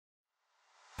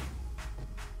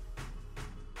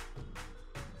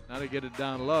Now to get it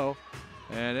down low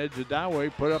and edge it downway,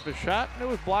 put up a shot, and it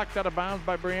was blocked out of bounds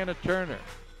by Brianna Turner.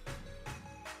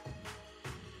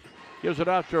 Gives it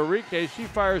off to Enrique. She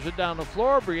fires it down the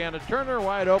floor. Brianna Turner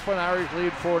wide open. Irish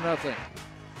lead 4-0.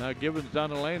 Now Gibbons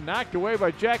down the lane. Knocked away by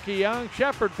Jackie Young.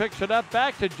 Shepard picks it up.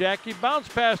 Back to Jackie. Bounce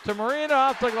pass to Marina.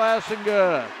 Off the glass and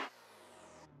good.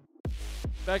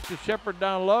 Back to Shepard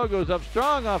down low. Goes up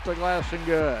strong off the glass and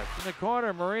good. In the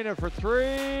corner. Marina for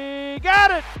three.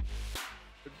 Got it!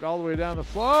 All the way down the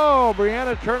floor.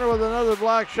 Brianna Turner with another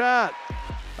block shot.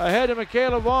 Ahead to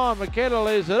Michaela Vaughn. Michaela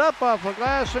lays it up off the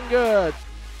glass and good.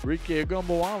 Enrique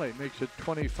Agumbawale makes it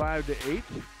 25-8.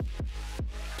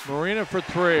 Marina for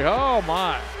three. Oh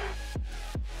my.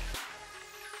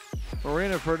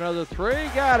 Marina for another three.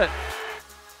 Got it.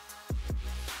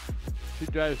 She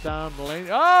drives down the lane.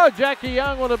 Oh, Jackie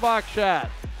Young with a box shot.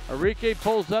 Enrique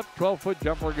pulls up. 12-foot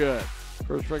jumper good.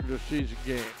 First regular season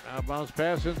game. Now bounce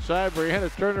pass inside.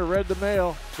 Brianna Turner read the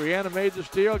mail. Brianna made the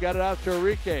steal. Got it out to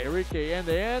Enrique. Enrique end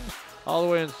to end. All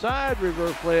the way inside.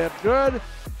 Reverse layup good.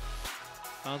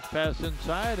 Bounce pass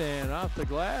inside and off the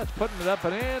glass. Putting it up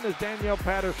and in is Danielle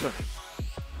Patterson.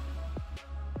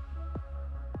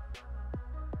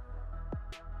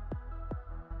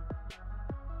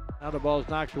 Now the ball's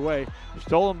knocked away.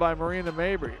 Stolen by Marina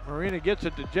Mabry. Marina gets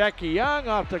it to Jackie Young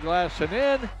off the glass and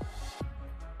in.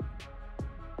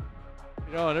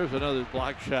 You know, and there's another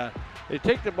block shot. They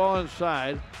take the ball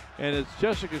inside, and it's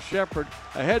Jessica Shepard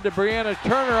ahead to Brianna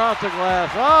Turner off the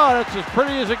glass. Oh, that's as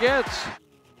pretty as it gets.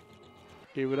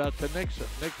 Gave it out to Nixon.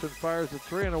 Nixon fires the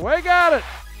three and away. Got it.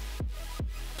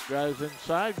 Drives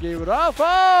inside. Gave it off.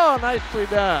 Oh, nicely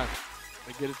done.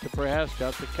 They get it to Prohaska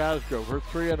out to Cosgrove. Her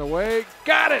three and away.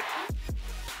 Got it.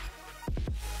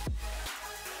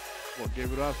 Well,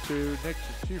 gave it off to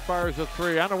Nixon. She fires a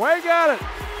three. On the way. Got it.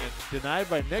 And denied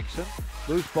by Nixon.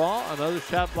 Loose ball. Another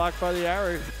shot blocked by the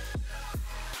Irish.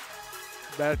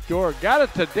 Back door. Got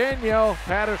it to Danielle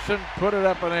Patterson. Put it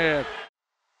up and in.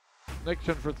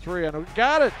 Nixon for three, and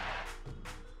got it.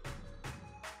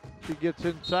 She gets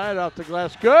inside off the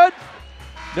glass. Good.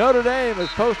 Notre Dame has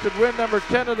posted win number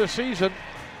 10 of the season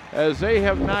as they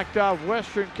have knocked off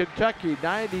Western Kentucky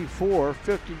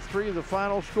 94-53, the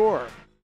final score.